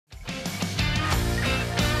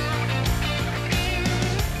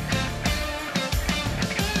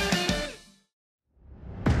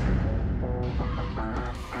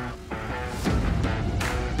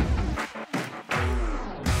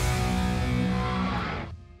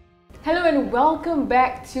welcome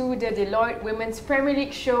back to the Deloitte Women's Premier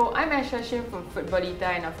League show. I'm Asha Shim from Futbolita,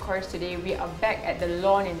 and of course today we are back at the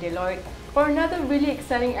lawn in Deloitte for another really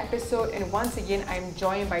exciting episode, and once again I'm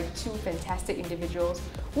joined by two fantastic individuals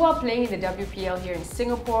who are playing in the WPL here in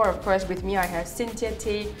Singapore. Of course with me I have Cynthia,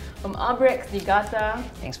 Taye from Albirex Niigata.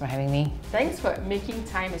 Thanks for having me. Thanks for making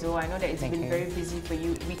time as well. I know that it's been very busy for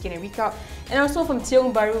you week in and week out. And also from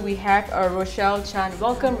Tiong Bahru we have Rochelle Chan.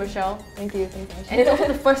 Welcome Rochelle. Thank you, thank you. And it's also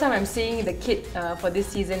the first time I'm seeing the kit for this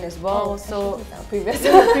season as well. So previous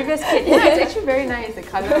kit. Yeah, it's actually very nice, the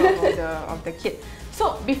colour of the kit.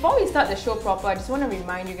 So before we start the show proper, I just want to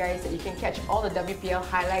remind you guys that you can catch all the WPL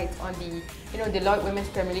highlights on the Deloitte Women's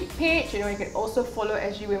Premier League page. You can also follow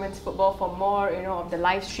SG Women's Football for more of the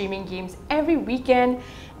live streaming games every weekend.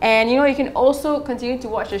 And you can also continue to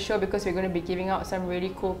watch the show because we're going to be giving out some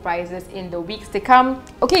really cool prizes in the weeks to come.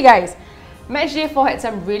 Okay guys, Match Day 4 had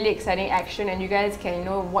some really exciting action, and you guys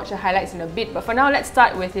can watch the highlights in a bit. But for now, let's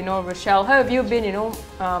start with Rochelle. How have you been?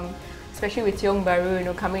 Especially with Tiong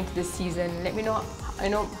Bahru, coming to this season. Let me know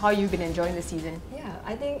how you've been enjoying the season. Yeah,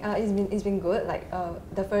 I think it's been good. Like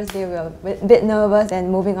the first day we were a bit nervous,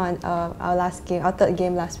 and moving on our third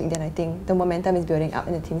game last week. Then I think the momentum is building up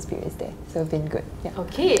and the team spirit is there. So it's been good. Yeah.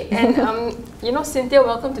 Okay, and Cynthia,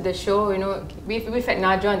 welcome to the show. We've had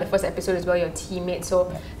Naja in the first episode as well, your teammate.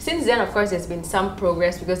 So since then, of course, there's been some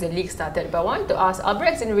progress because the league started. But I wanted to ask,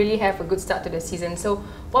 Albirex didn't really have a good start to the season. So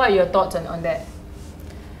what are your thoughts on that?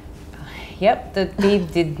 Yep, the team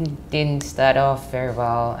didn't start off very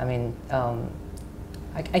well. I mean,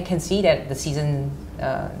 I can see that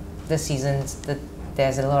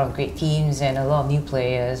there's a lot of great teams and a lot of new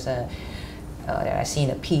players that I see in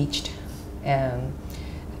the pitch.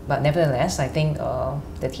 But nevertheless, I think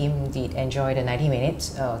the team did enjoy the 90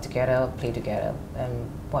 minutes together, play together. And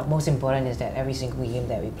what most important is that every single game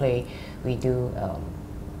that we play, we do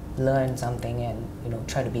learn something and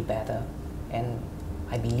try to be better. And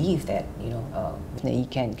I believe that you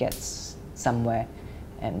can get somewhere,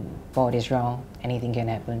 and for this round, anything can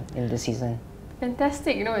happen in the season.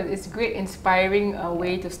 Fantastic! It's a great, inspiring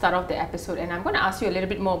way to start off the episode. And I'm going to ask you a little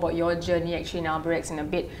bit more about your journey actually in Albirex in a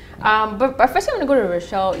bit. But first, I'm going to go to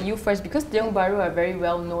Rochelle. You first, because Tiong Bahru are very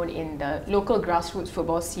well known in the local grassroots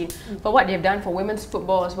football scene for what they've done for women's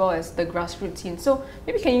football as well as the grassroots scene. So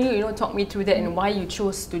maybe can you talk me through that and why you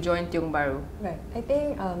chose to join Tiong Bahru? Right. I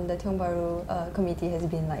think the Tiong Bahru committee has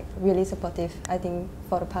been really supportive. I think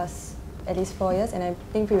for the past at least 4 years, and I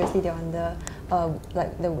think previously they were under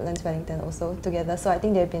the Woodlands Wellington also together. So I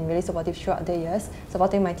think they've been really supportive throughout the years,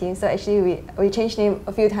 supporting my team. So actually we changed name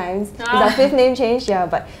a few times. It's our 5th name change, yeah.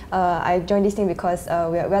 But I joined this team because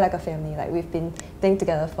we're like a family. Like we've been playing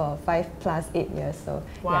together for 5+8 years. So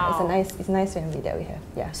yeah, it's a nice family that we have.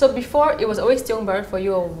 Yeah. So before it was always Tiong Bahru for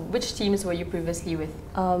you, or which teams were you previously with?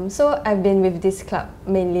 So I've been with this club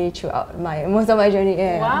mainly throughout most of my journey.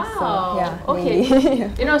 Yeah. Wow. So, yeah. Okay.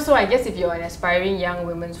 Yeah. So I guess if you're an aspiring young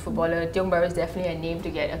women's footballer, Tiong Bahru is definitely a name to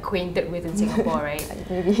get acquainted with in Singapore, right?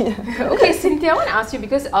 Maybe. Okay, Cynthia, I want to ask you,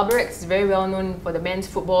 because Albirex is very well known for the men's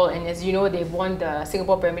football, and as you know, they've won the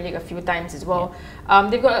Singapore Premier League a few times as well. Yeah.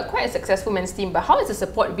 They've got quite a successful men's team, but how has the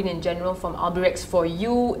support been in general from Albirex for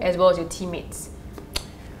you as well as your teammates?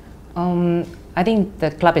 I think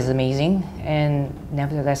the club is amazing, and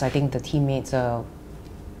nevertheless, I think the teammates were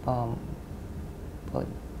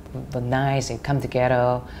nice. They come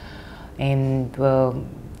together, and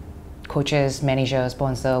coaches, manager,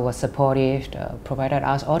 sponsor was supportive, provided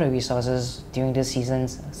us all the resources during the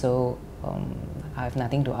seasons. So I have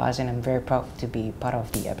nothing to ask, and I'm very proud to be part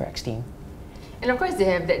of the Albirex team. And of course, they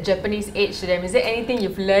have that Japanese edge to them. Is there anything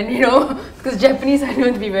you've learned, because Japanese are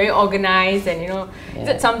known to be very organized, and is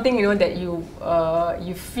it something that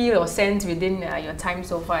you feel or sense within your time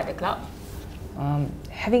so far at the club?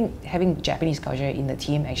 Having Japanese culture in the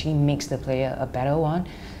team actually makes the player a better one,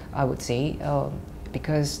 I would say,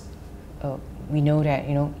 because we know that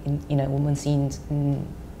in a women's scene,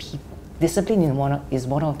 discipline is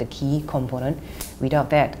one of the key components. Without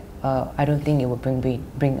that, I don't think it will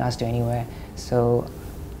bring us to anywhere. So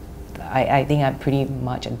I think I'm pretty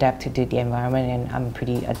much adapted to the environment, and I'm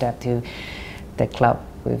pretty adapted to the club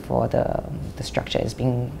with all the structure is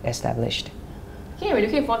being established. Okay, we're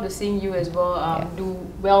looking forward to seeing you as well do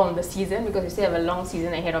well in the season, because we still have a long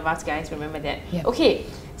season ahead of us, guys. Remember that. Yep. Okay,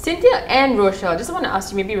 Cynthia and Rochelle, just want to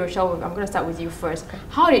ask you, maybe Rochelle, I'm going to start with you first.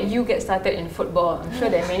 How did you get started in football? I'm sure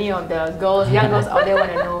that many of the young girls out there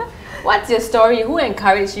want to know. What's your story? Who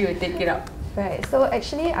encouraged you to take it up? Right. So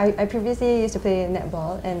actually, I previously used to play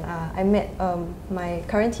netball, and I met my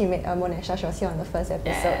current teammate Monesha. She was here on the first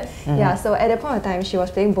episode. Yes. Yeah. So at that point of time, she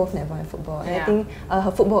was playing both netball and football, and Yeah. I think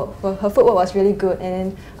her football was really good.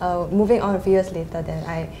 And then moving on a few years later, then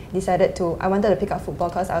I decided I wanted to pick up football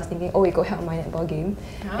because I was thinking, oh, it could help my netball game.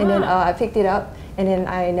 And then I picked it up, and then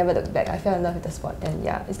I never looked back. I fell in love with the sport, and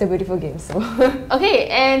yeah, it's a beautiful game. So. Okay,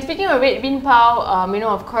 and speaking of Red Bean Pao, you know,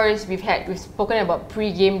 of course, we've spoken about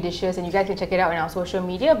pre-game dishes, and you guys can check it out on our social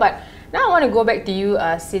media. But now I want to go back to you,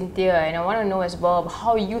 Cynthia, and I want to know as well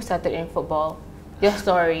how you started in football, your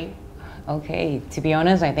story. Okay, to be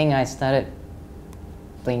honest, I think I started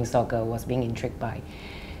playing soccer, was being intrigued by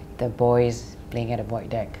the boys playing at the void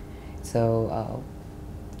deck. So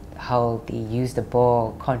how they use the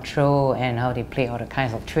ball, control, and how they play all the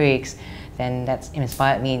kinds of tricks, then that's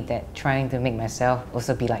inspired me that trying to make myself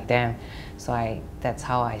also be like them. So that's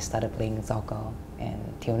how I started playing soccer, and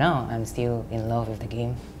till now I'm still in love with the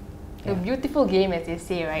game. A beautiful game, as they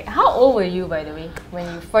say, right? How old were you, by the way, when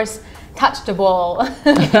you first touched the ball?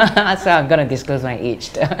 So I'm gonna disclose my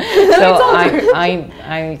age. So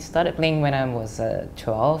I started playing when I was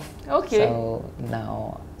 12. Okay. So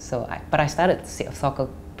now, but I started soccer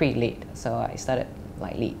pretty late. So I started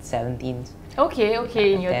like late 17s. Okay,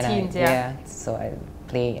 in your Then teens, yeah. So I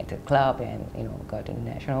play at the club and got to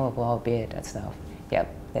national ball bit and stuff. Yep,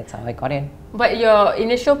 that's how I got in. But your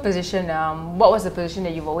initial position, what was the position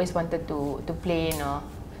that you've always wanted to play in? Or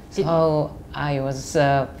so I was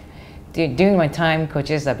during my time,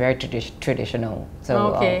 coaches are very traditional.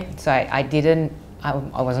 So so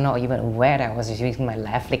I was not even aware that I was using my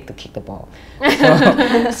left leg to kick the ball.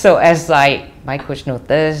 So as my coach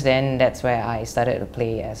noticed, then that's where I started to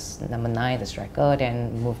play as number 9, the striker,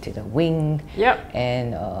 then moved to the wing. Yep.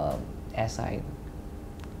 And as I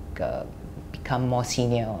become more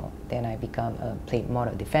senior, then I played more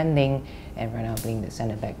of defending, and right now I'm playing the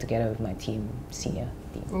centre back together with my team, senior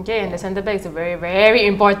team. Okay, and the centre back is a very, very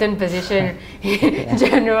important position in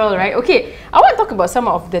general, right? Okay, I want to talk about some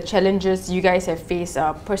of the challenges you guys have faced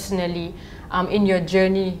personally in your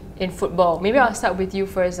journey in football. Maybe I'll start with you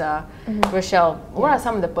first, Rochelle. What are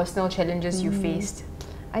some of the personal challenges you faced?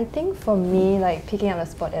 I think for me, like picking up the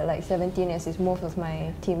sport at like 17 years is most of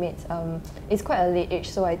my teammates. It's quite a late age,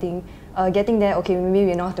 so I think getting there, okay, maybe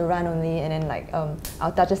we know how to run only, and then like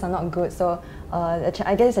our touches are not good. So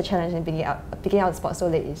I guess it's a challenge in picking up the sport so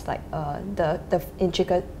late is like the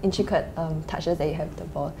intricate touches that you have with the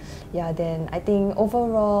ball. Yeah, then I think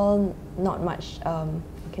overall not much.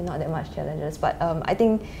 Okay, not that much challenges, but I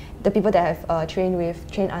think the people that I've trained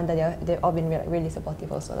under, they've all been really supportive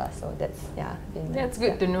also lah. So that's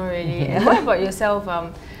good to know, really. Yeah. What about yourself?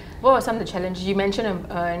 What were some of the challenges you mentioned?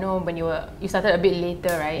 When you started a bit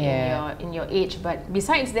later, right? Yeah. In your age, but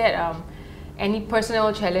besides that, any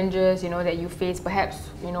personal challenges that you face? Perhaps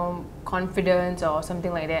confidence or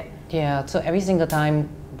something like that. Yeah. So every single time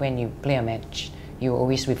when you play a match, you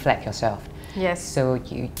always reflect yourself. Yes. So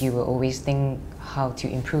you will always think how to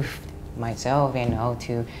improve myself and how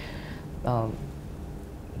to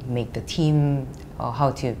make the team, or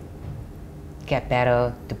how to get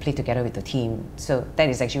better to play together with the team. So that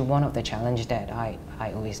is actually one of the challenges that I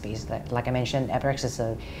always face. Like I mentioned, Albirex is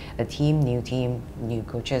a team, new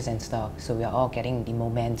coaches and stuff. So we are all getting the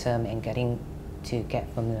momentum and getting to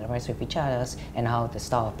get familiarized with each other and how the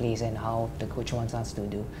style of plays and how the coach wants us to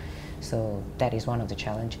do. So that is one of the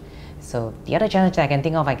challenge. So the other challenge that I can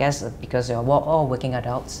think of, I guess, because we're all working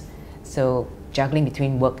adults, so juggling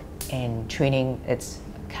between work and training, it's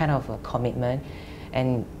kind of a commitment,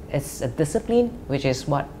 and it's a discipline, which is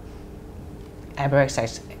what Albirex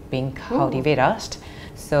has been cultivated us.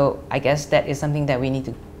 So I guess that is something that we need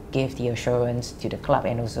to give the assurance to the club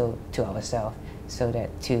and also to ourselves, so that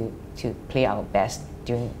to play our best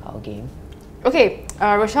during our game. Okay,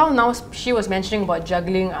 Rochelle, now she was mentioning about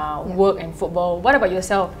juggling work and football. What about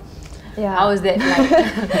yourself? Yeah. How is that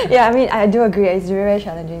like? Yeah, I mean, I do agree. It's very, very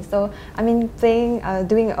challenging. So, I mean,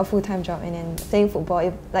 doing a full-time job and then playing football,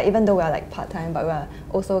 even though we're like part-time, but we're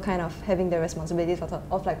also kind of having the responsibilities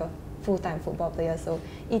of like a full-time football player. So,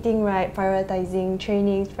 eating right, prioritizing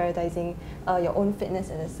trainings, prioritizing your own fitness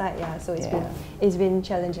at the side. Yeah, so it's been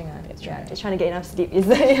challenging. That's right. right. Just trying to get enough sleep is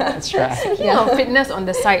yeah. That's right. Speaking of fitness on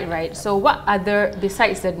the side, right? So, what other,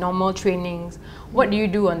 besides the normal trainings, what do you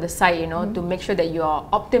do on the side, to make sure that you are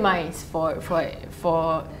optimized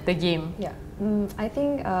for the game? Yeah. I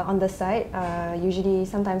think on the side, usually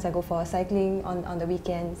sometimes I go for cycling on the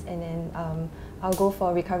weekends, and then I'll go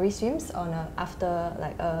for recovery swims on after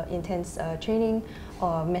like intense training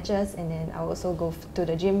or matches, and then I'll also go to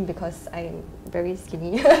the gym because I'm very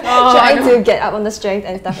skinny, trying to get up on the strength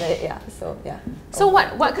and stuff like that. Yeah, so yeah. So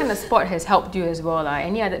what kind of sport has helped you as well?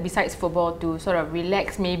 Any other besides football to sort of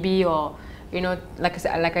relax maybe, or like I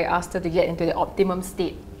said, like I asked her to get into the optimum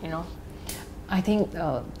state, I think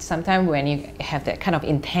sometimes when you have that kind of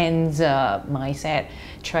intense mindset,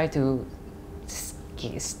 try to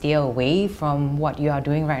stay away from what you are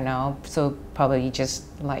doing right now. So probably just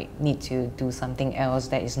like need to do something else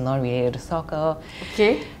that is not related to soccer.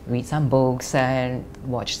 Okay. Read some books and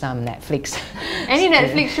watch some Netflix. Any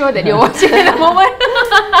Netflix show that you're watching at the moment?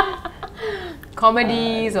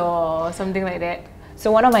 Comedies or something like that?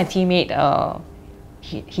 So one of my teammates,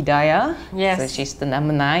 Hidayah. Yes. So she's the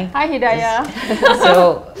number 9. Hi Hidayah.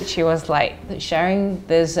 So she was like sharing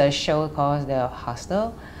this show called The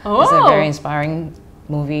Hostel. Oh. It's a very inspiring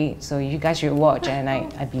movie, so you guys should watch, and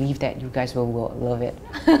I believe that you guys will love it.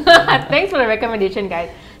 Thanks for the recommendation, guys.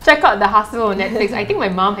 Check out The Hostel on Netflix. I think my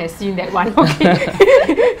mom has seen that one.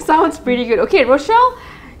 Okay. Sounds pretty good. Okay, Rochelle,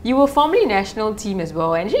 you were formerly national team as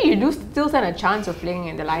well, and actually you do still stand a chance of playing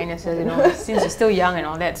in the Lionesses, since you're still young and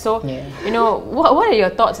all that. So, yeah. What are your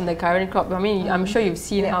thoughts on the current crop? I mean, I'm sure you've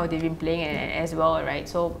seen how they've been playing as well, right?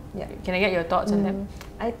 So, can I get your thoughts on them?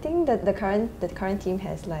 I think that the current team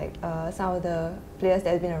has like some of the players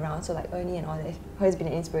that have been around, so like Ernie and all that, who has been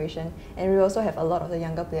an inspiration, and we also have a lot of the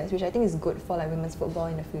younger players, which I think is good for like women's football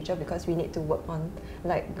in the future, because we need to work on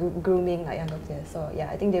like grooming like younger players. So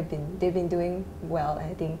yeah, I think they've been doing well,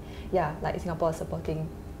 and I think like Singapore is supporting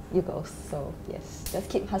you girls. So yes, just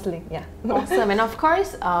keep hustling. Yeah. Awesome. And of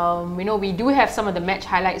course, we do have some of the match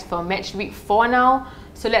highlights for match week 4 now.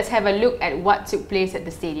 So let's have a look at what took place at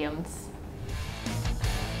the stadiums.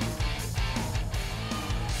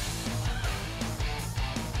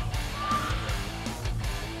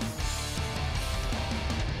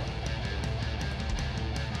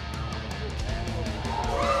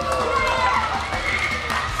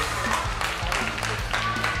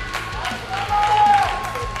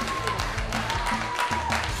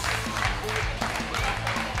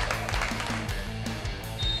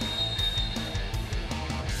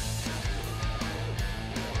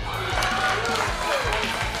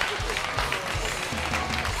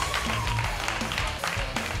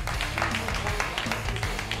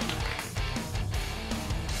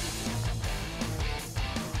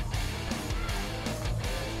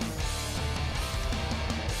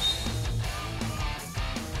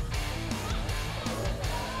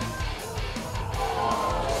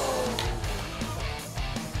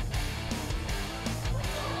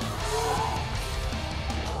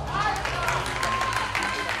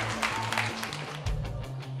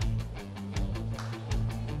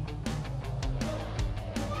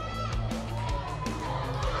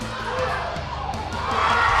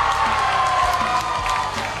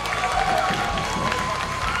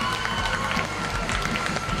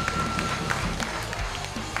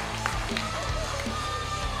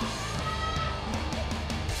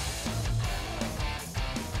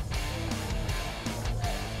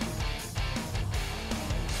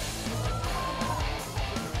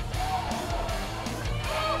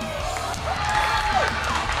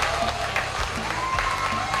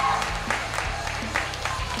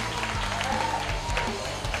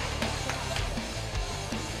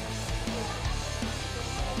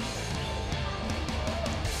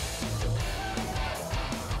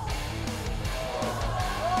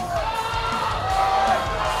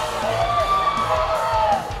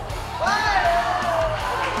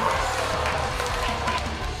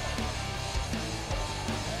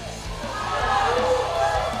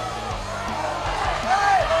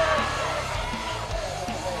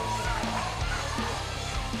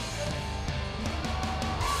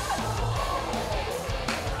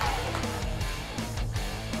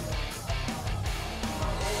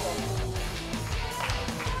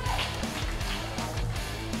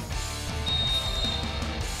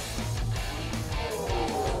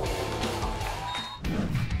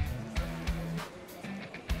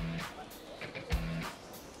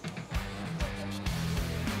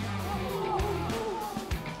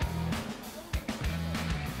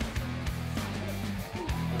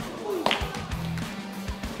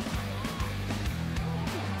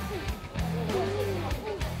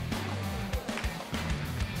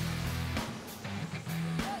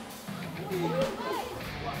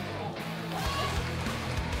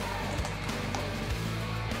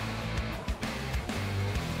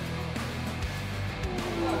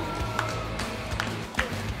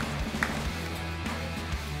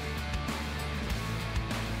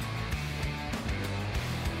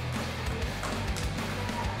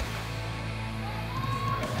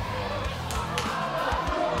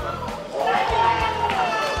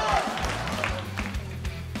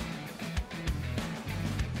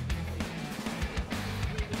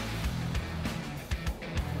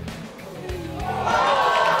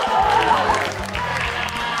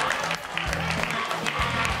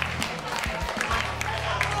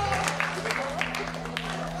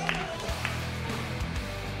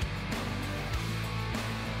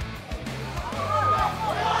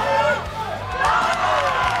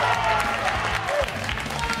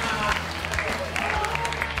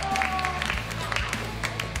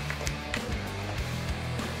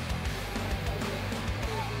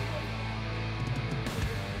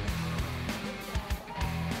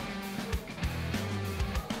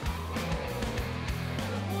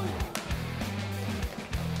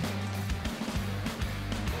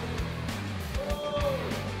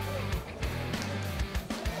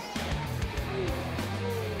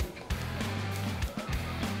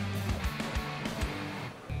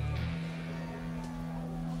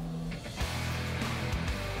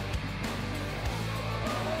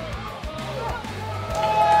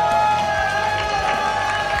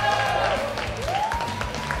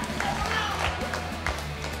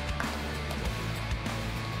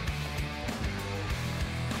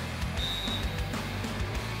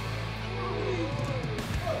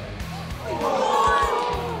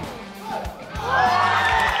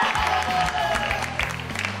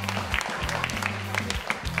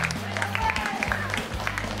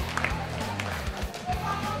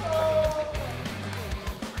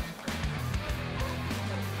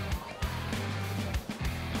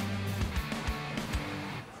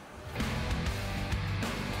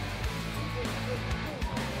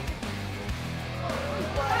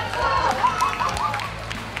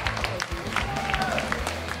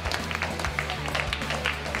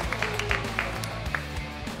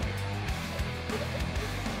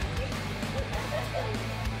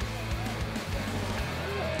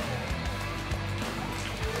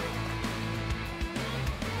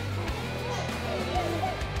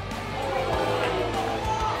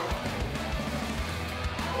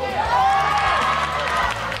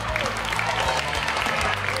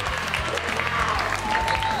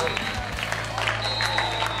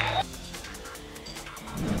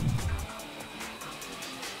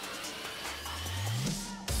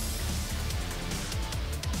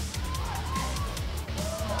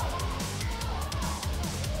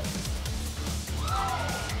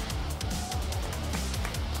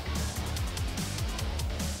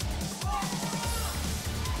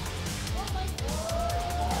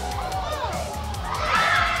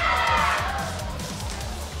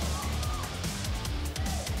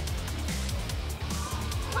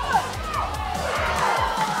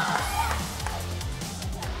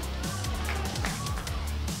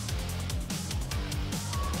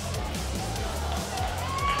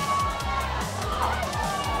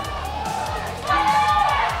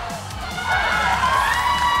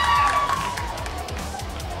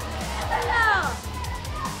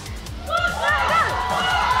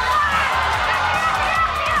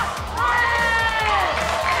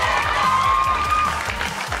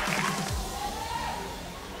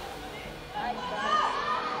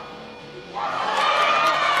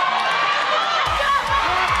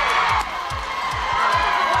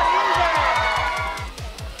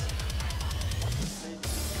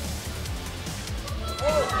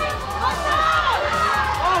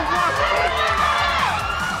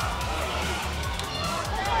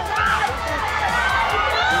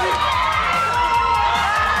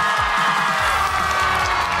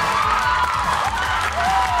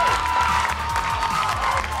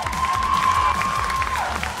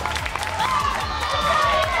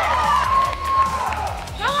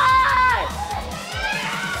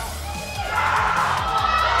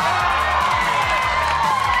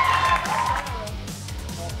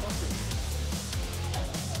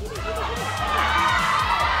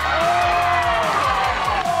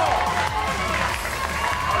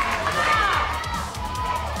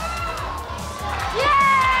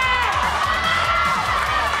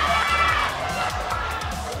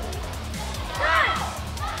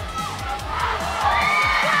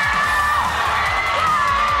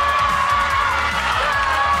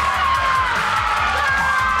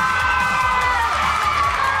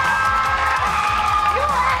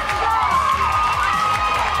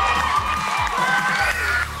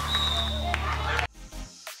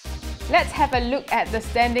 Let's have a look at the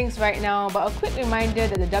standings right now, but a quick reminder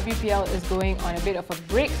that the WPL is going on a bit of a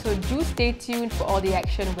break, so do stay tuned for all the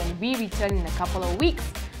action when we return in a couple of weeks.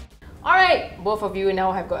 Alright, both of you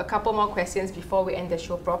now have got a couple more questions before we end the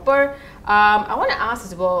show proper. I want to ask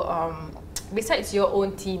as well, besides your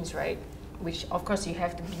own teams, right, which of course you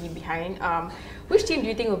have to be behind, which team do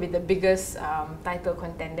you think will be the biggest title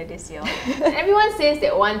contender this year? Everyone says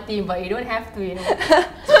that one team, but you don't have to, you know.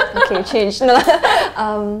 Okay, change.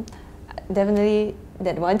 No. Definitely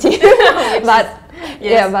that one team. But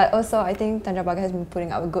yeah, but also I think Tanjung Pagar has been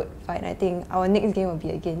putting up a good fight, and I think our next game will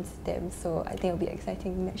be against them, so I think it'll be an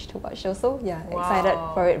exciting match to watch also. Yeah, excited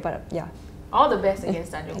for it, but yeah. All the best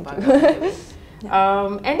against Tanjung Pagar.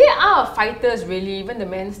 And there are fighters really, even the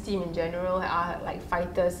men's team in general are like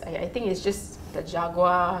fighters. I think it's just the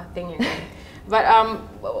Jaguar thing. But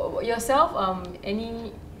yourself,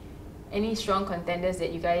 any strong contenders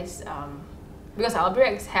that you guys, because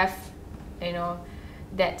Albirex have, you know,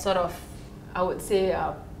 that sort of, I would say,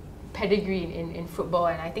 pedigree in football,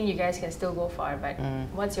 and I think you guys can still go far, but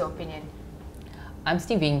what's your opinion? I'm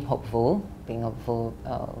still being hopeful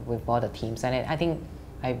with all the teams, and I think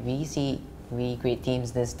I really see really great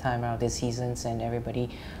teams this time around, this seasons, and everybody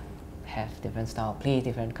have different style of play,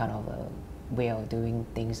 different kind of way of doing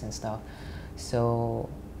things and stuff. So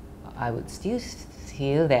I would still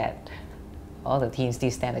feel that all the teams still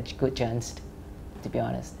stand a good chance, to be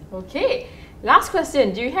honest. Okay, last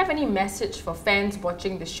question. Do you have any message for fans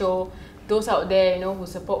watching the show, those out there, you know, who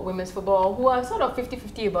support women's football, who are sort of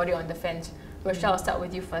 50-50 about it on the fence? Rochelle, I'll start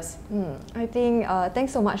with you first. I think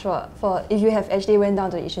thanks so much for if you have actually went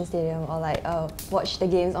down to the Yishun Stadium or like watched the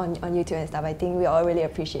games on YouTube and stuff. I think we all really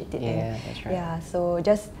appreciate it. Yeah, that's right. Yeah, so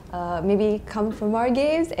just maybe come from our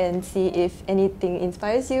games and see if anything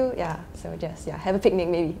inspires you. Yeah, so just have a picnic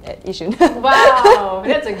maybe at Yishun. Wow,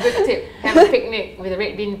 that's a good tip. Have a picnic with a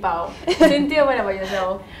red bean pao. Cynthia, what about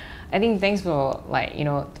yourself? I think thanks for, like, you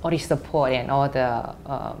know, all the support and all the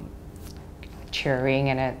cheering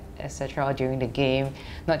and etc. during the game.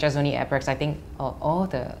 Not just only Albirex, I think all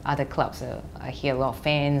the other clubs. I hear a lot of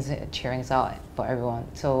fans cheering us out for everyone.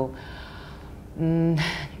 So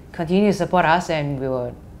continue to support us, and we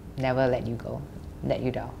will never let you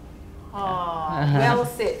down. Oh, well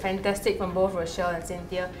said. Fantastic from both Rochelle and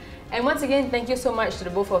Cynthia. And once again, thank you so much to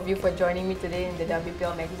the both of you for joining me today in the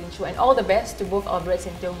WPL Magazine Show, and all the best to both Albirex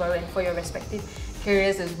and Tiong Bahru and for your respective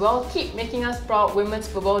careers as well. Keep making us proud. Women's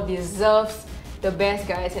football deserves the best,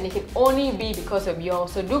 guys, and it can only be because of you all.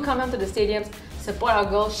 So do come down to the stadiums, support our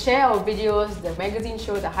girls, share our videos, the magazine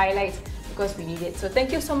show, the highlights, because we need it. So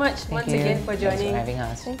thank you so much once again for joining. Thanks for having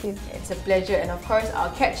us. Thank you. It's a pleasure, and of course, I'll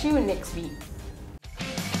catch you next week.